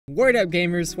Word up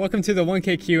gamers, welcome to the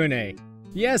 1K Q&A.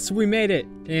 Yes, we made it!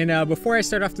 And before I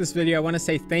start off this video, I want to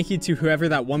say thank you to whoever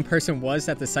that one person was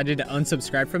that decided to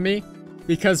unsubscribe from me.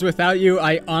 Because without you,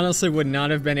 I honestly would not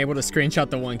have been able to screenshot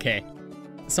the 1K.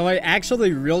 So I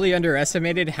actually really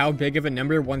underestimated how big of a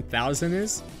number 1000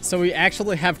 is. So we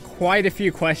actually have quite a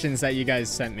few questions that you guys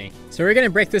sent me. So we're going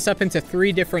to break this up into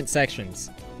 3 different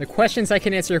sections. The questions I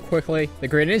can answer quickly, the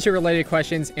Greninja related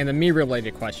questions, and the me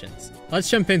related questions. Let's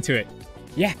jump into it.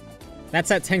 Yeah, that's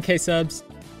at 10K subs.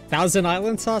 1000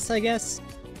 Island Sauce, I guess?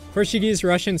 Portuguese,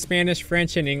 Russian, Spanish,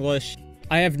 French, and English.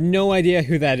 I have no idea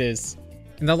who that is.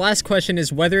 And the last question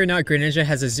is whether or not Greninja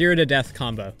has a 0 to death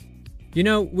combo. You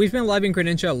know, we've been living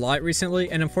Greninja a lot recently,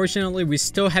 and unfortunately we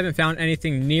still haven't found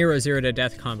anything near a 0 to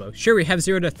death combo. Sure, we have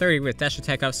 0 to 30 with dash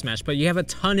attack up smash, but you have a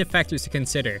ton of factors to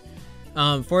consider.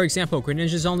 For example,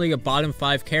 Greninja's only a bottom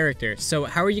 5 character, so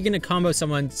how are you going to combo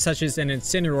someone such as an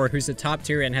Incineroar who's a top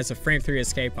tier and has a frame 3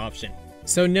 escape option?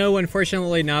 So no,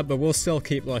 unfortunately not, but we'll still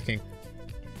keep looking.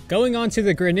 Going on to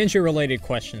the Greninja related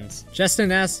questions.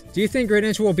 Justin asks, do you think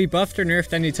Greninja will be buffed or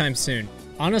nerfed anytime soon?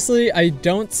 Honestly, I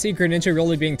don't see Greninja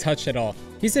really being touched at all.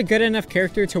 He's a good enough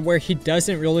character to where he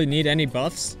doesn't really need any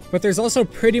buffs, but there's also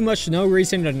pretty much no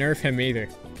reason to nerf him either.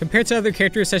 Compared to other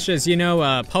characters such as,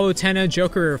 ProleteR,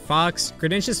 Joker, or Fox,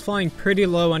 Greninja's flying pretty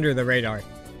low under the radar.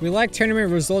 We lack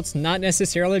tournament results not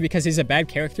necessarily because he's a bad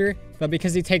character, but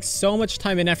because he takes so much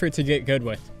time and effort to get good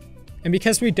with. And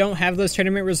because we don't have those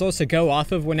tournament results to go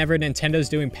off of whenever Nintendo's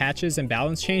doing patches and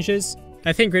balance changes,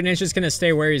 I think Greninja's gonna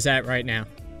stay where he's at right now.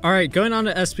 Alright, going on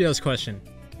to SBO's question.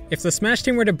 If the Smash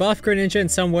team were to buff Greninja in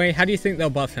some way, how do you think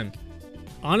they'll buff him?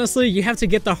 Honestly, you have to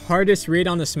get the hardest read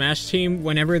on the Smash team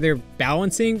whenever they're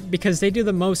balancing because they do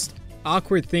the most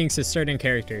awkward things to certain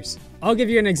characters. I'll give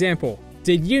you an example.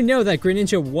 Did you know that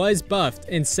Greninja was buffed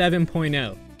in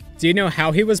 7.0? Do you know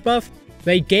how he was buffed?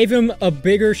 They gave him a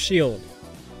bigger shield.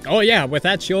 Oh yeah, with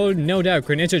that shield, no doubt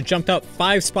Greninja jumped up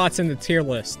 5 spots in the tier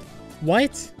list.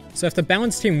 What? So if the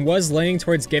balance team was leaning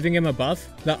towards giving him a buff,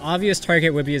 the obvious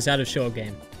target would be his out of shield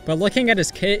game. But looking at his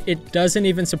kit, it doesn't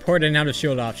even support an out of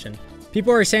shield option.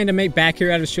 People are saying to make back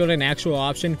air out of shield an actual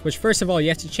option, which first of all you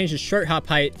have to change his short hop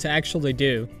height to actually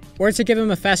do, or to give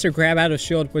him a faster grab out of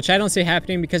shield, which I don't see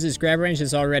happening because his grab range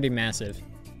is already massive.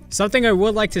 Something I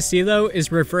would like to see though is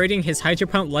reverting his Hydro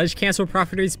Pump ledge cancel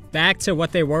properties back to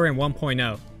what they were in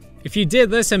 1.0. If you did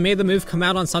this and made the move come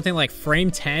out on something like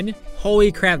frame 10, holy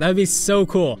crap, that would be so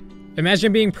cool.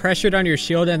 Imagine being pressured on your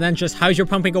shield and then just Hydro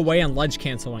Pumping away and ledge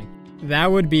canceling. That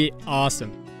would be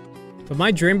awesome. But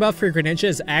my dream buff for Greninja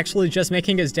is actually just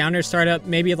making his down air start up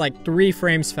maybe like 3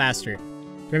 frames faster.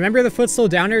 Remember the footstool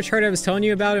down air chart I was telling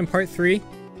you about in part 3?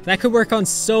 That could work on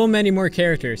so many more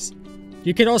characters.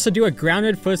 You could also do a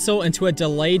grounded footstool into a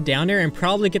delayed down air and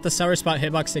probably get the sour spot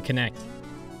hitbox to connect.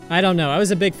 I don't know, I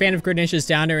was a big fan of Greninja's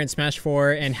down air in Smash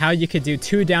 4 and how you could do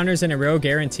 2 downers in a row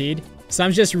guaranteed, so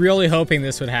I'm just really hoping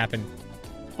this would happen.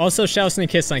 Also, Shao Sneak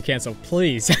Kiss on cancel,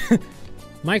 please.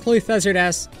 Mike Lee Thuzzard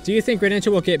asks, do you think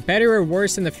Greninja will get better or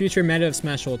worse in the future meta of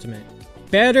Smash Ultimate?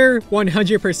 Better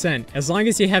 100%. As long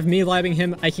as you have me labbing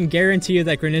him, I can guarantee you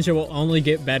that Greninja will only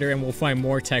get better and we'll find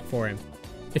more tech for him.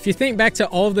 If you think back to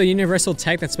all of the universal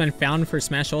tech that's been found for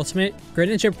Smash Ultimate,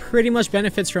 Greninja pretty much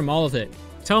benefits from all of it.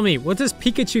 Tell me, what does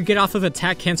Pikachu get off of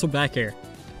attack cancel back air?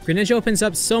 Greninja opens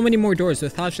up so many more doors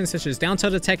with options such as down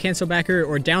tilt attack cancel back air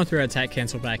or down throw attack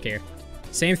cancel back air.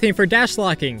 Same thing for dash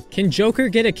locking. Can Joker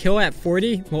get a kill at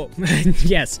 40? Well,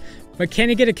 yes, but can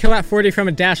he get a kill at 40 from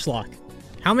a dash lock?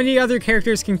 How many other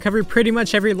characters can cover pretty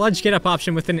much every ledge get up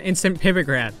option with an instant pivot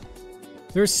grab?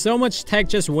 There's so much tech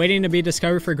just waiting to be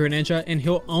discovered for Greninja and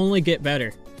he'll only get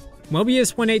better.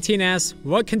 Mobius118 asks,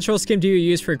 what control scheme do you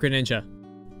use for Greninja?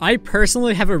 I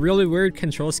personally have a really weird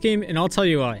control scheme and I'll tell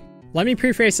you why. Let me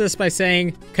preface this by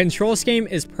saying, control scheme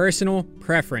is personal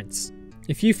preference.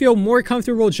 If you feel more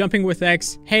comfortable jumping with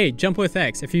X, hey, jump with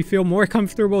X. If you feel more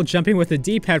comfortable jumping with the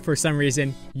D-pad for some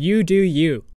reason, you do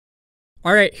you.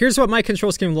 Alright, here's what my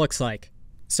control scheme looks like.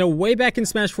 So way back in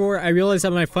Smash 4, I realized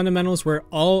that my fundamentals were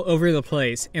all over the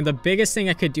place, and the biggest thing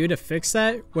I could do to fix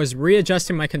that was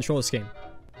readjusting my control scheme.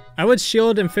 I would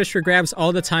shield and fish for grabs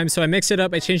all the time, so I mixed it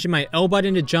up by changing my L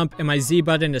button to jump and my Z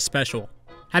button to special.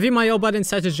 Having my L button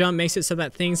set to jump makes it so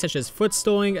that things such as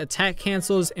footstalling, attack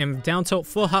cancels, and down tilt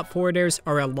full hop forward airs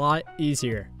are a lot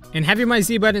easier. And having my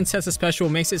Z button set to special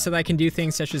makes it so that I can do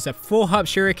things such as a full hop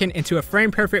shuriken into a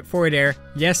frame perfect forward air,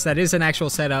 yes that is an actual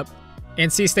setup,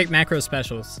 and C-stick macro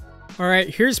specials.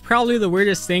 Alright, here's probably the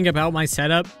weirdest thing about my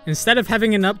setup. Instead of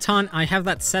having an up taunt, I have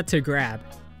that set to grab.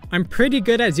 I'm pretty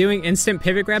good at doing instant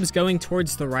pivot grabs going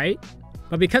towards the right,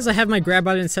 but because I have my grab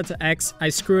button set to X, I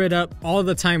screw it up all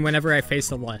the time whenever I face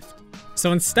the left.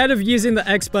 So instead of using the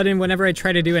X button whenever I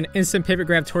try to do an instant pivot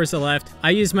grab towards the left, I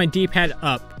use my D-pad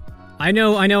up. I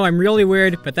know, I'm really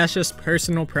weird, but that's just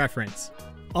personal preference.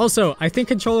 Also, I think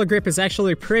controller grip is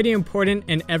actually pretty important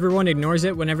and everyone ignores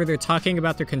it whenever they're talking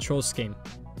about their control scheme.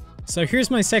 So here's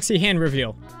my sexy hand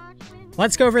reveal.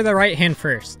 Let's go over the right hand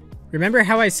first. Remember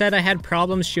how I said I had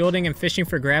problems shielding and fishing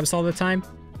for grabs all the time?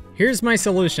 Here's my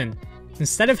solution.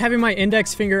 Instead of having my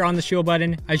index finger on the shield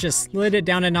button, I just slid it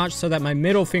down a notch so that my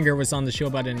middle finger was on the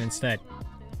shield button instead.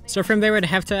 So from there I'd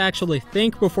have to actually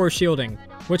think before shielding,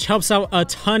 which helps out a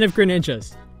ton of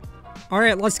Greninjas.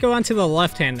 Alright, let's go on to the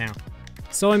left hand now.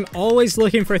 So I'm always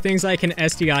looking for things I can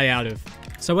SDI out of.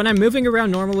 So when I'm moving around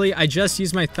normally, I just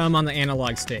use my thumb on the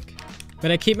analog stick.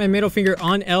 But I keep my middle finger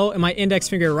on L and my index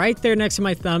finger right there next to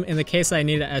my thumb in the case I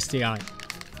need a SDI.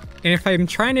 And if I'm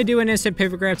trying to do an instant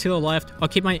pivot grab to the left, I'll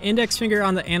keep my index finger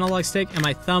on the analog stick and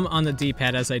my thumb on the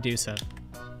D-pad as I do so.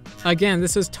 Again,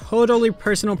 this is totally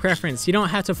personal preference, you don't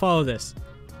have to follow this.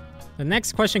 The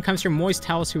next question comes from Moist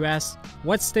Towels, who asks,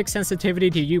 what stick sensitivity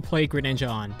do you play Greninja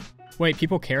on? Wait,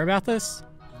 people care about this?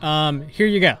 Here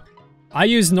you go. I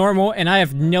use normal and I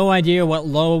have no idea what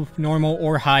low, normal,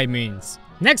 or high means.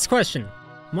 Next question.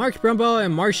 Mark Brumbo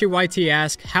and Marshy YT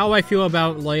ask how I feel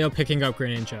about Leo picking up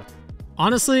Greninja.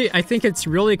 Honestly, I think it's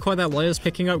really cool that Leo's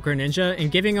picking up Greninja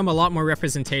and giving him a lot more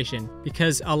representation,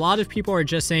 because a lot of people are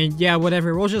just saying, yeah,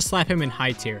 whatever, we'll just slap him in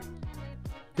high tier.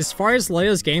 As far as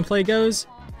Leo's gameplay goes,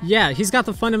 yeah, he's got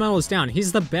the fundamentals down.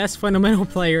 He's the best fundamental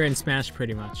player in Smash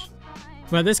pretty much.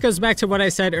 But this goes back to what I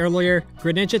said earlier,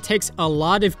 Greninja takes a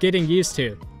lot of getting used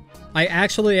to. I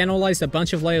actually analyzed a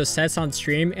bunch of Leo's sets on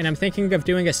stream, and I'm thinking of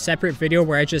doing a separate video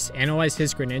where I just analyze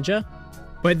his Greninja.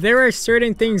 But there are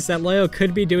certain things that Leo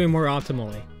could be doing more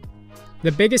optimally.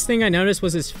 The biggest thing I noticed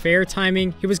was his fair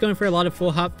timing. He was going for a lot of full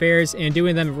hop fairs and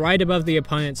doing them right above the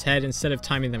opponent's head instead of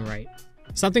timing them right.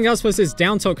 Something else was his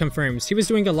down tilt confirms. He was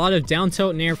doing a lot of down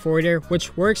tilt and air forward air,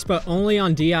 which works but only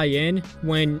on DIN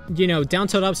when, you know, down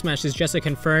tilt up smash is just a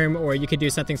confirm, or you could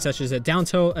do something such as a down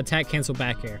tilt attack cancel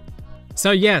back air. So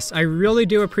yes, I really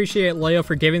do appreciate Leo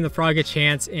for giving the frog a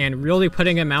chance and really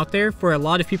putting him out there for a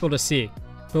lot of people to see.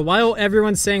 But while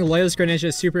everyone's saying Leo's Greninja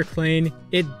is super clean,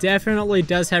 it definitely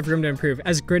does have room to improve,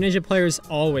 as Greninja players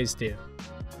always do.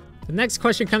 The next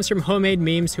question comes from Homemade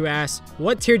Memes, who asks,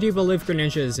 what tier do you believe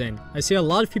Greninja is in? I see a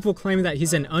lot of people claiming that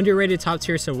he's an underrated top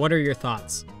tier, so what are your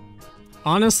thoughts?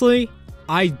 Honestly,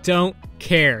 I don't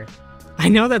care. I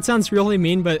know that sounds really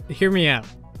mean, but hear me out.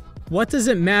 What does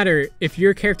it matter if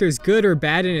your character is good or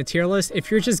bad in a tier list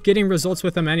if you're just getting results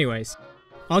with them anyways?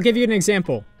 I'll give you an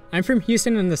example. I'm from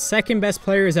Houston and the second best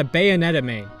player is a Bayonetta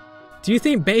main. Do you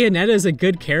think Bayonetta is a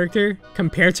good character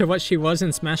compared to what she was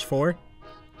in Smash 4?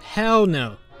 Hell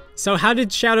no. So how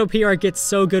did Shadow PR get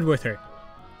so good with her?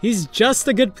 He's just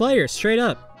a good player, straight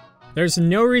up. There's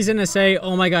no reason to say,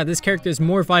 oh my god, this character is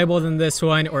more viable than this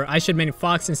one, or I should main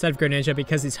Fox instead of Greninja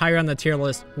because he's higher on the tier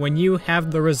list, when you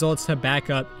have the results to back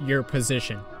up your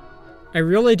position. I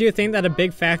really do think that a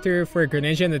big factor for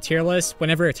Greninja in the tier list,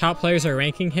 whenever top players are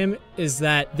ranking him, is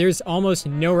that there's almost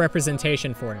no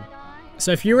representation for him.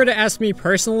 So if you were to ask me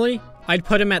personally, I'd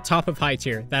put him at top of high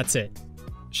tier, that's it.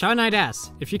 Shadow Knight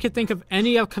asks, if you could think of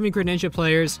any upcoming Greninja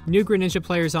players, new Greninja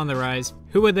players on the rise,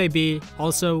 who would they be?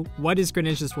 Also, what is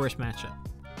Greninja's worst matchup?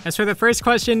 As for the first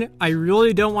question, I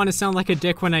really don't want to sound like a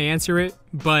dick when I answer it,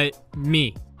 but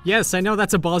me. Yes, I know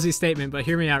that's a ballsy statement, but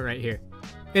hear me out right here.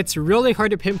 It's really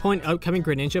hard to pinpoint upcoming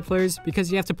Greninja players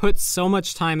because you have to put so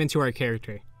much time into our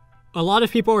character. A lot of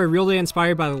people are really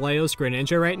inspired by Leo's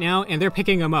Greninja right now, and they're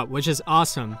picking him up, which is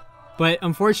awesome. But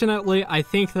unfortunately, I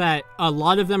think that a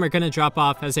lot of them are going to drop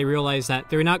off as they realize that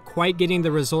they're not quite getting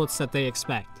the results that they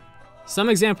expect. Some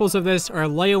examples of this are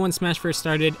Leo when Smash first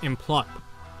started and Pluck.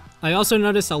 I also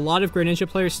noticed a lot of Greninja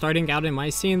players starting out in my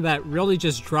scene that really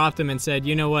just dropped them and said,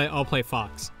 you know what, I'll play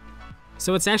Fox.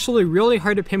 So it's actually really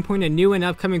hard to pinpoint a new and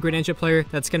upcoming Greninja player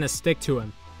that's going to stick to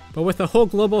him. But with the whole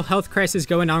global health crisis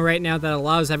going on right now that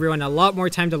allows everyone a lot more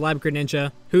time to lab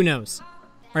Greninja, who knows?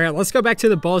 Alright, let's go back to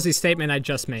the ballsy statement I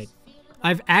just made.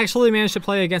 I've actually managed to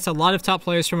play against a lot of top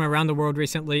players from around the world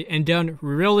recently and done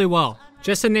really well.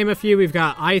 Just to name a few, we've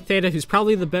got iTheta, who's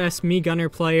probably the best Mii Gunner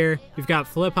player. We've got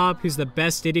Flip Hop, who's the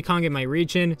best Diddy Kong in my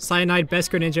region. Cyanide,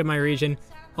 best Greninja in my region.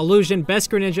 Illusion, best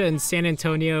Greninja in San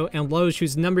Antonio, and Loge,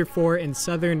 who's number 4 in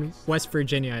southern West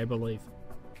Virginia, I believe.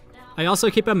 I also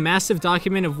keep a massive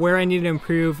document of where I need to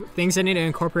improve, things I need to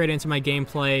incorporate into my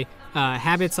gameplay,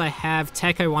 habits I have,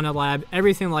 tech I want to lab,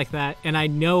 everything like that, and I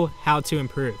know how to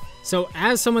improve. So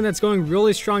as someone that's going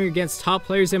really strong against top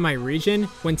players in my region,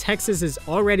 when Texas is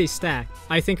already stacked,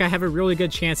 I think I have a really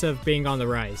good chance of being on the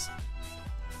rise.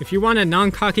 If you want a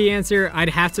non-cocky answer, I'd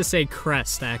have to say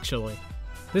Crest, actually.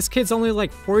 This kid's only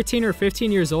like 14 or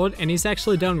 15 years old, and he's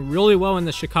actually done really well in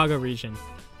the Chicago region.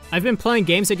 I've been playing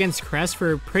games against Crest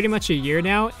for pretty much a year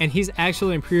now, and he's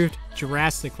actually improved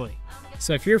drastically.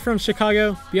 So if you're from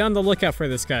Chicago, be on the lookout for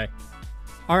this guy.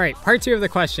 Alright, part 2 of the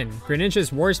question,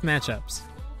 Greninja's worst matchups.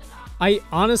 I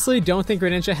honestly don't think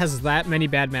Greninja has that many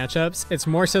bad matchups. It's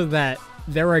more so that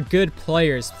there are good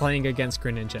players playing against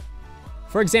Greninja.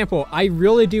 For example, I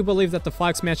really do believe that the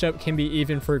Fox matchup can be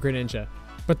even for Greninja.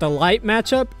 But the Light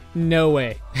matchup? No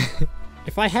way.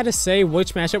 If I had to say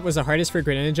which matchup was the hardest for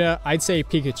Greninja, I'd say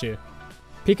Pikachu.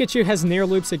 Pikachu has nair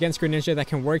loops against Greninja that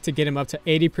can work to get him up to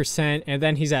 80%, and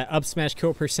then he's at up smash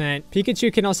kill percent.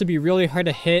 Pikachu can also be really hard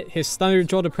to hit. His Thunder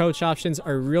Jolt approach options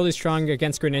are really strong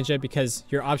against Greninja because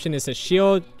your option is to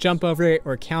shield, jump over it,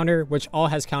 or counter, which all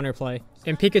has counterplay.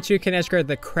 And Pikachu can edge guard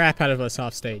the crap out of us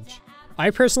off stage. I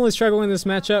personally struggle in this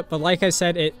matchup, but like I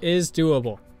said, it is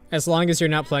doable, as long as you're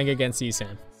not playing against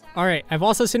Esam. Alright, I've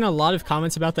also seen a lot of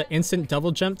comments about the instant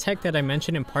double jump tech that I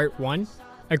mentioned in part 1.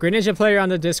 A Greninja player on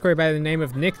the Discord by the name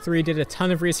of Nick3 did a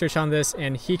ton of research on this,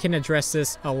 and he can address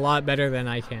this a lot better than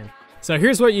I can. So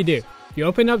here's what you do. You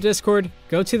open up Discord,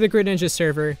 go to the Greninja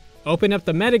server, open up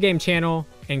the metagame channel,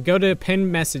 and go to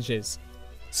pinned messages.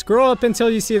 Scroll up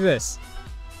until you see this.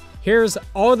 Here's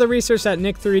all the research that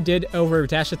Nick3 did over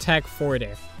dash attack forward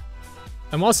air.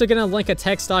 I'm also going to link a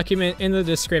text document in the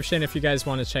description if you guys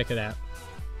want to check it out.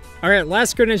 Alright,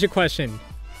 last Greninja question.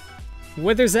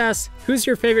 Withers asks, who's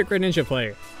your favorite Greninja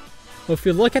player? Well, if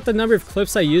you look at the number of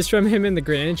clips I used from him in the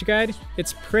Greninja guide,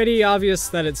 it's pretty obvious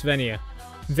that it's Venia.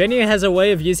 Venia has a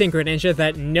way of using Greninja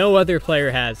that no other player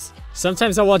has.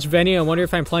 Sometimes I'll watch Venia and wonder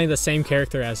if I'm playing the same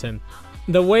character as him.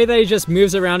 The way that he just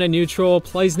moves around in neutral,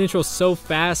 plays neutral so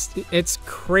fast, it's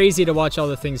crazy to watch all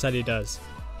the things that he does.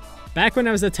 Back when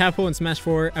I was at Tadpole in Smash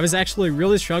 4, I was actually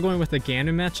really struggling with the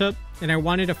Ganon matchup, and I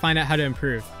wanted to find out how to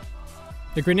improve.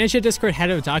 The Greninja Discord had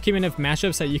a document of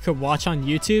matchups that you could watch on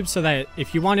YouTube so that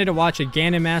if you wanted to watch a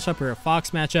Ganon matchup or a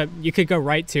Fox matchup, you could go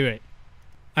right to it.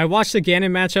 I watched the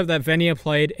Ganon matchup that Venia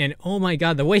played, and oh my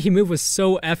god, the way he moved was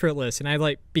so effortless, and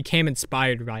I became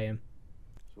inspired by him.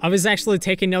 I was actually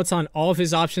taking notes on all of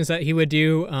his options that he would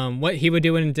do, what he would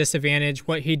do in disadvantage,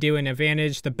 what he'd do in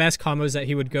advantage, the best combos that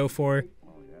he would go for,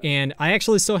 and I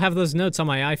actually still have those notes on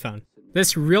my iPhone.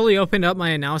 This really opened up my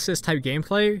analysis type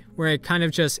gameplay, where I kind of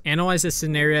just analyze the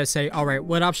scenario, say, alright,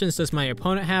 what options does my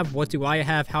opponent have, what do I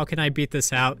have, how can I beat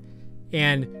this out,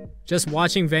 and just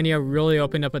watching Venia really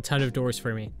opened up a ton of doors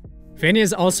for me. Venia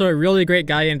is also a really great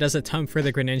guy and does a ton for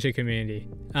the Greninja community.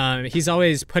 He's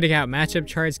always putting out matchup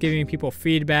charts, giving people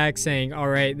feedback, saying,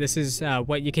 alright, this is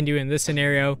what you can do in this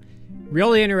scenario.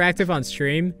 Really interactive on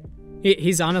stream.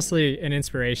 He's honestly an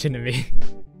inspiration to me.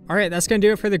 Alright, that's going to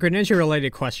do it for the Greninja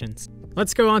related questions.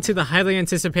 Let's go on to the highly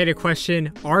anticipated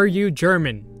question, are you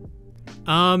German?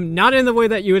 Not in the way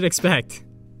that you would expect.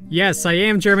 Yes, I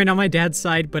am German on my dad's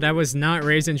side, but I was not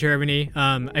raised in Germany.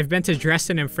 I've been to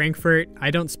Dresden and Frankfurt.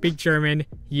 I don't speak German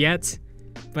yet,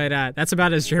 but that's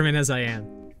about as German as I am.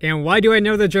 And why do I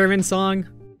know the German song?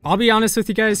 I'll be honest with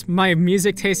you guys, my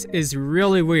music taste is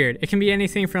really weird. It can be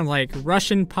anything from like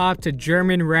Russian pop to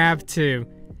German rap to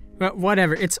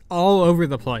whatever, it's all over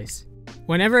the place.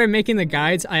 Whenever I'm making the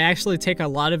guides, I actually take a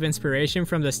lot of inspiration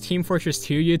from this Team Fortress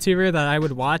 2 YouTuber that I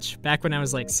would watch back when I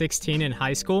was like 16 in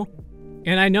high school.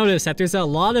 And I noticed that there's a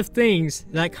lot of things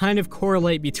that kind of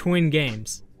correlate between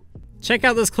games. Check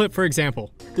out this clip for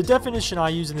example. The definition I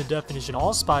use and the definition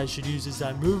all spies should use is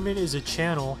that movement is a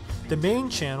channel, the main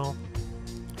channel,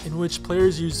 in which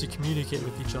players use to communicate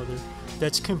with each other,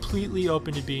 that's completely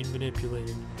open to being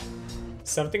manipulated.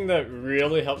 Something that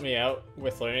really helped me out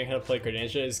with learning how to play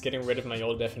Greninja is getting rid of my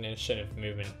old definition of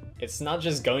movement. It's not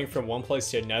just going from one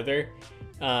place to another.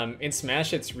 In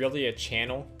Smash, it's really a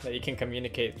channel that you can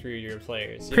communicate through your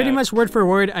players. Pretty much word for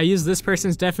word, I used this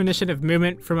person's definition of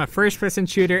movement from a first-person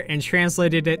shooter and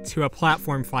translated it to a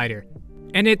platform fighter.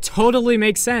 And it totally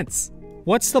makes sense.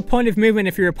 What's the point of movement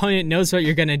if your opponent knows what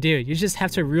you're gonna do? You just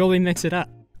have to really mix it up.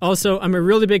 Also, I'm a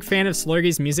really big fan of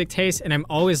Slurgy's music taste, and I'm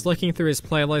always looking through his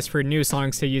playlist for new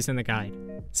songs to use in the guide.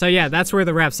 So yeah, that's where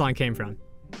the rap song came from.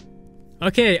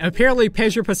 Okay, apparently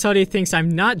Pedro Passotti thinks I'm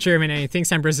not German and he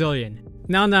thinks I'm Brazilian.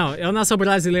 Não, eu não sou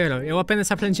brasileiro. Eu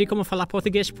apenas aprendi como falar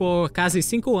português por quase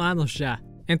 5 anos já.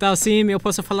 Então sim, eu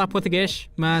posso falar português,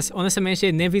 mas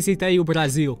honestamente nem visitei o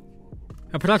Brasil.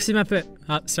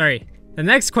 The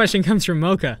next question comes from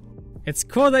Mocha. It's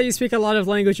cool that you speak a lot of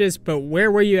languages, but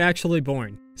where were you actually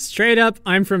born? Straight up,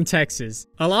 I'm from Texas.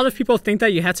 A lot of people think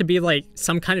that you have to be like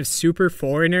some kind of super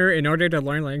foreigner in order to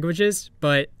learn languages,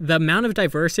 but the amount of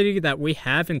diversity that we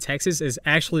have in Texas is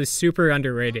actually super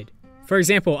underrated. For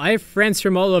example, I have friends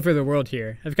from all over the world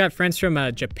here. I've got friends from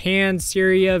Japan,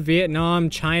 Syria,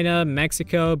 Vietnam, China,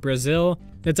 Mexico, Brazil.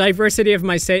 The diversity of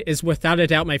my state is without a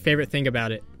doubt my favorite thing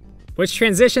about it. Which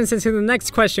transitions into the next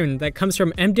question that comes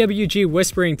from MWG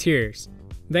Whispering Tears.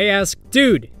 They ask,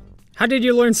 dude, how did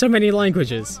you learn so many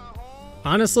languages?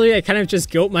 Honestly, I kind of just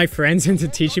guilt my friends into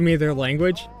teaching me their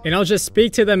language, and I'll just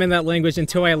speak to them in that language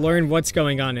until I learn what's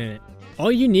going on in it.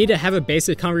 All you need to have a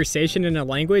basic conversation in a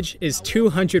language is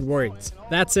 200 words.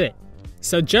 That's it.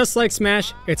 So just like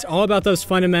Smash, it's all about those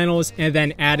fundamentals and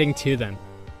then adding to them.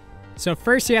 So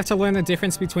first you have to learn the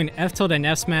difference between F tilde and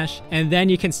F smash, and then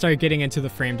you can start getting into the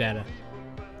frame data.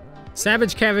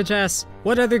 Savage Cabbage asks,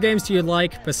 what other games do you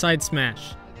like besides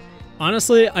Smash?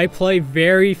 Honestly, I play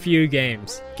very few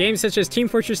games. Games such as Team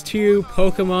Fortress 2,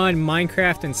 Pokemon,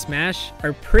 Minecraft, and Smash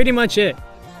are pretty much it.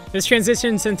 This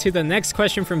transitions into the next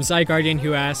question from Zygardian,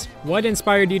 who asks, what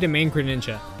inspired you to main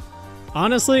Greninja?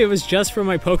 Honestly, it was just from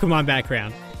my Pokemon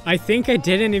background. I think I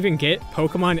didn't even get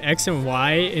Pokemon X and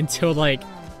Y until like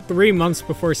 3 months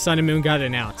before Sun and Moon got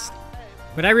announced.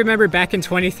 But I remember back in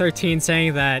 2013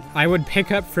 saying that I would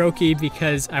pick up Froakie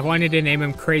because I wanted to name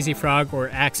him Crazy Frog or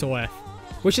Axel F,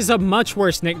 which is a much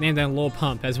worse nickname than Lil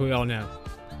Pump, as we all know.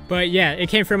 But yeah, it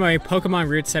came from my Pokemon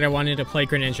roots that I wanted to play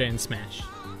Greninja in Smash.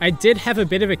 I did have a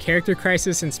bit of a character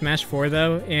crisis in Smash 4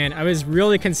 though, and I was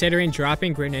really considering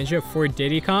dropping Greninja for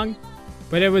Diddy Kong,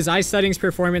 but it was Ice-Studding's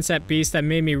performance at Beast that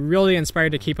made me really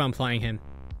inspired to keep on playing him.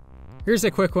 Here's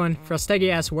a quick one.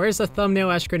 Frostegi asks, where's the thumbnail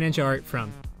Ash Greninja art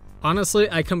from? Honestly,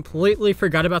 I completely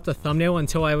forgot about the thumbnail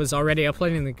until I was already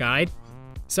uploading the guide.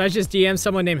 So I just DM'd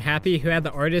someone named Happy who had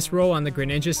the artist role on the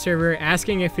Greninja server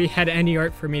asking if he had any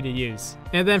art for me to use.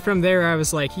 And then from there I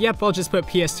was like, yep, I'll just put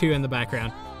PS2 in the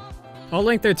background. I'll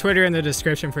link their Twitter in the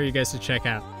description for you guys to check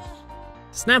out.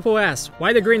 Snapple asks,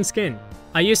 why the green skin?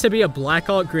 I used to be a black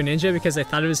alt Greninja because I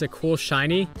thought it was a cool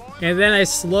shiny, and then I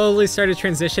slowly started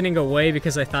transitioning away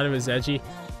because I thought it was edgy.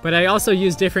 But I also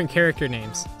use different character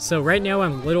names. So right now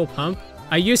I'm Little Pump.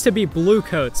 I used to be Blue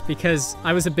Coats because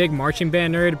I was a big marching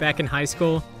band nerd back in high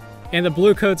school, and the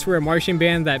Blue Coats were a marching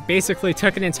band that basically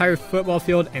took an entire football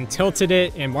field and tilted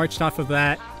it and marched off of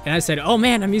that. And I said, oh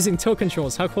man, I'm using tilt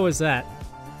controls, how cool is that?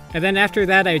 And then after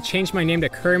that, I changed my name to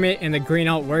Kermit, and the green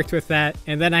alt worked with that,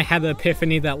 and then I had the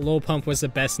epiphany that Lil Pump was the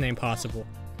best name possible.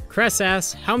 Cress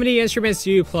asks, how many instruments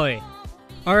do you play?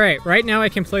 Alright, right now I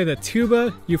can play the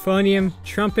tuba, euphonium,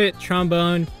 trumpet,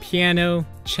 trombone, piano,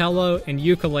 cello, and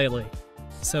ukulele.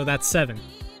 So that's 7.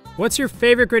 What's your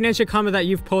favorite Greninja combo that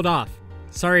you've pulled off?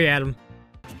 Sorry, Adam.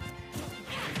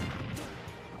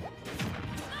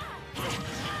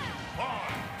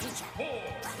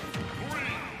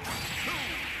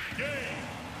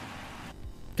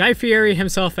 Guy Fieri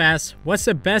himself asks, what's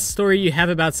the best story you have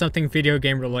about something video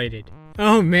game related?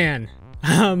 Oh man,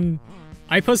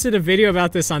 I posted a video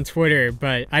about this on Twitter,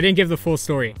 but I didn't give the full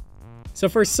story. So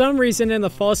for some reason in the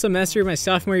fall semester of my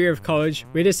sophomore year of college,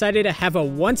 we decided to have a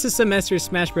once a semester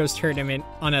Smash Bros tournament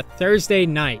on a Thursday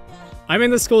night. I'm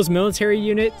in the school's military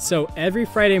unit, so every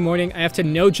Friday morning I have to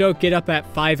no joke get up at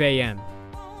 5 a.m.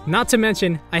 Not to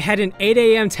mention, I had an 8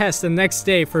 a.m. test the next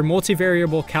day for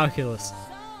multivariable calculus.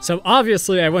 So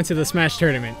obviously I went to the Smash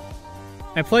tournament.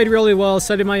 I played really well,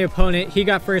 so did my opponent. He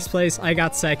got first place, I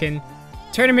got second.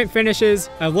 Tournament finishes,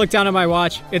 I look down at my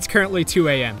watch, it's currently 2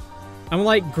 a.m. I'm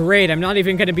like, great, I'm not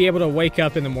even going to be able to wake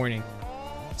up in the morning.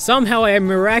 Somehow I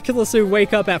miraculously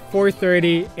wake up at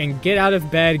 4:30 and get out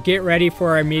of bed, get ready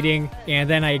for our meeting, and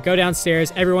then I go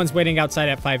downstairs, everyone's waiting outside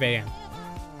at 5 a.m.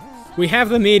 We have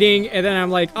the meeting, and then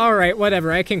I'm like, alright,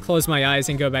 whatever, I can close my eyes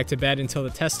and go back to bed until the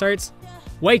test starts.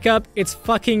 Wake up, it's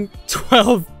fucking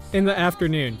 12 in the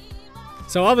afternoon.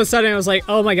 So all of a sudden I was like,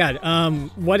 oh my god,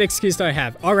 what excuse do I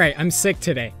have? Alright, I'm sick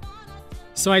today.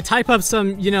 So I type up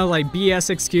some, like BS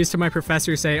excuse to my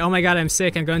professor, say, oh my god, I'm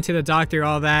sick, I'm going to the doctor,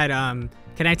 all that,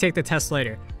 can I take the test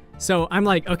later? So I'm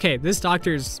like, okay, this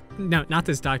professor's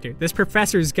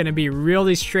gonna be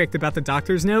really strict about the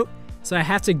doctor's note, so I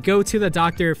have to go to the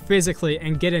doctor physically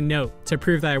and get a note to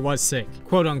prove that I was sick,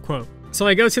 quote unquote. So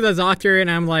I go to the doctor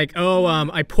and I'm like, oh,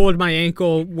 I pulled my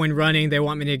ankle when running. They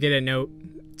want me to get a note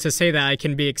to say that I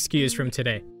can be excused from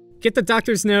today. Get the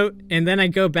doctor's note, and then I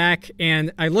go back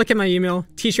and I look at my email.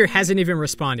 Teacher hasn't even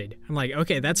responded. I'm like,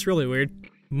 okay, that's really weird.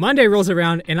 Monday rolls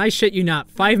around and I shit you not,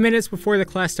 5 minutes before the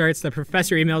class starts, the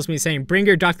professor emails me saying, bring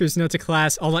your doctor's note to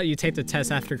class. I'll let you take the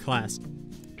test after class.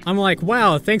 I'm like,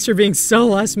 wow, thanks for being so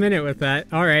last minute with that.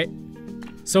 All right.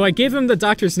 So I give him the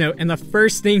doctor's note, and the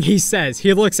first thing he says,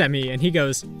 he looks at me and he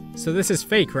goes, "So this is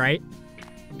fake, right?"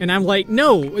 And I'm like,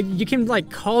 "No, you can like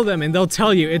call them and they'll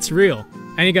tell you it's real."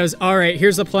 And he goes, "All right,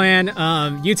 here's the plan.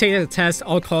 You take the test,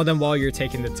 I'll call them while you're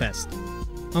taking the test."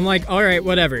 I'm like, "All right,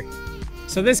 whatever."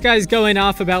 So this guy's going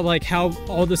off about like how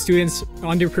all the students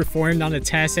underperformed on the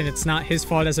test and it's not his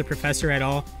fault as a professor at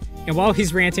all. And while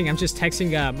he's ranting, I'm just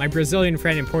texting my Brazilian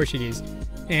friend in Portuguese.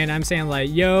 And I'm saying like,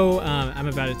 "Yo, I'm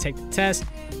about to take the test."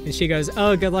 And she goes,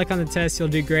 "Oh, good luck on the test. You'll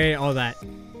do great," all that.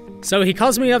 So he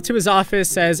calls me up to his office,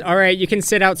 says, "All right, you can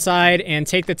sit outside and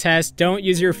take the test. Don't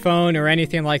use your phone or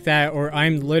anything like that, or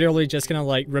I'm literally just gonna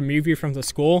like remove you from the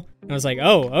school." And I was like,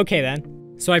 "Oh, okay then."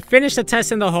 So I finished the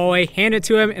test in the hallway, hand it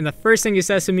to him, and the first thing he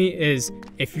says to me is,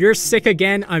 "If you're sick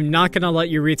again, I'm not gonna let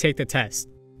you retake the test."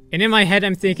 And in my head,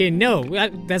 I'm thinking, no,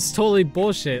 that's totally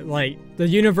bullshit. Like, the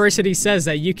university says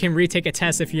that you can retake a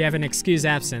test if you have an excused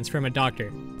absence from a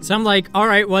doctor. So I'm like, all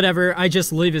right, whatever, I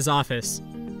just leave his office.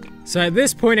 So at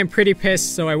this point, I'm pretty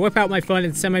pissed, so I whip out my phone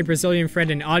and send my Brazilian friend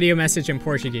an audio message in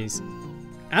Portuguese.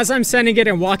 As I'm sending it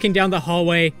and walking down the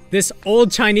hallway, this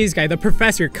old Chinese guy, the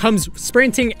professor, comes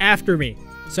sprinting after me.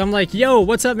 So I'm like, "Yo,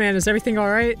 what's up, man? Is everything all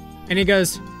right?" And he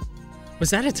goes,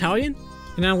 "Was that Italian?"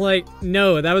 And I'm like,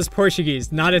 "No, that was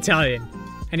Portuguese, not Italian."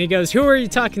 And he goes, "Who are you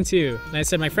talking to?" And I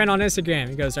said, "My friend on Instagram."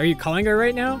 He goes, "Are you calling her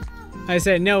right now?" I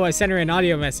said, "No, I sent her an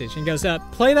audio message." And he goes,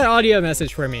 "Play that audio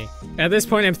message for me." At this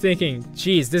point, I'm thinking,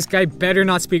 geez, this guy better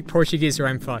not speak Portuguese or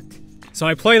I'm fucked. So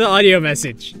I play the audio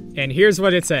message, and here's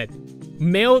what it said.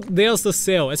 "Meu Deus do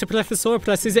céu, esse professor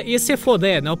precisa ir se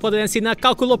foder, não pode ensinar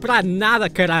cálculo pra nada,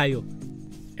 caralho."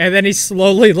 And then he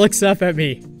slowly looks up at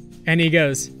me, and he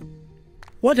goes,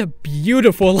 "What a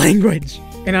beautiful language."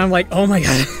 And I'm like, oh my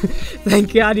god,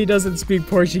 thank god he doesn't speak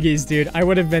Portuguese, dude. I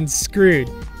would have been screwed.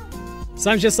 So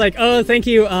I'm just like, "Oh, thank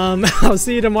you, I'll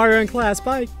see you tomorrow in class,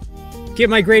 bye." Get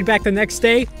my grade back the next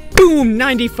day, boom,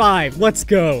 95, let's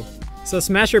go. So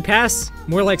smash or pass?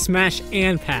 More like smash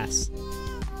and pass.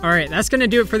 Alright, that's gonna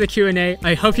do it for the Q&A.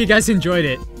 I hope you guys enjoyed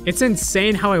it. It's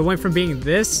insane how I went from being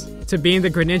this to being the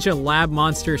Greninja Lab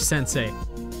Monster Sensei.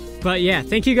 But yeah,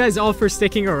 thank you guys all for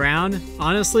sticking around.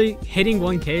 Honestly, hitting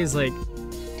 1K is like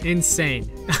insane.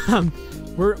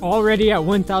 We're already at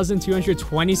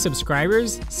 1,220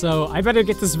 subscribers, so I better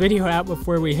get this video out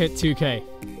before we hit 2K.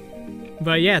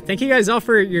 But yeah, thank you guys all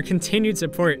for your continued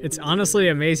support. It's honestly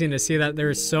amazing to see that there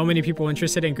are so many people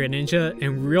interested in Greninja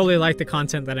and really like the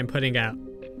content that I'm putting out.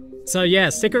 So yeah,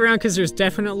 stick around because there's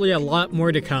definitely a lot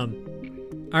more to come.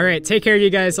 Alright, take care you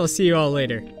guys, I'll see you all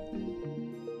later.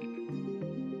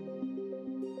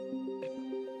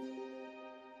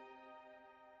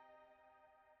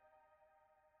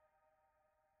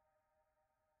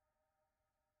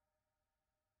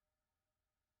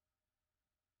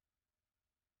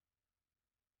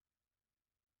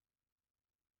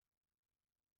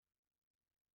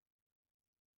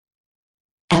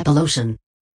 Appellation.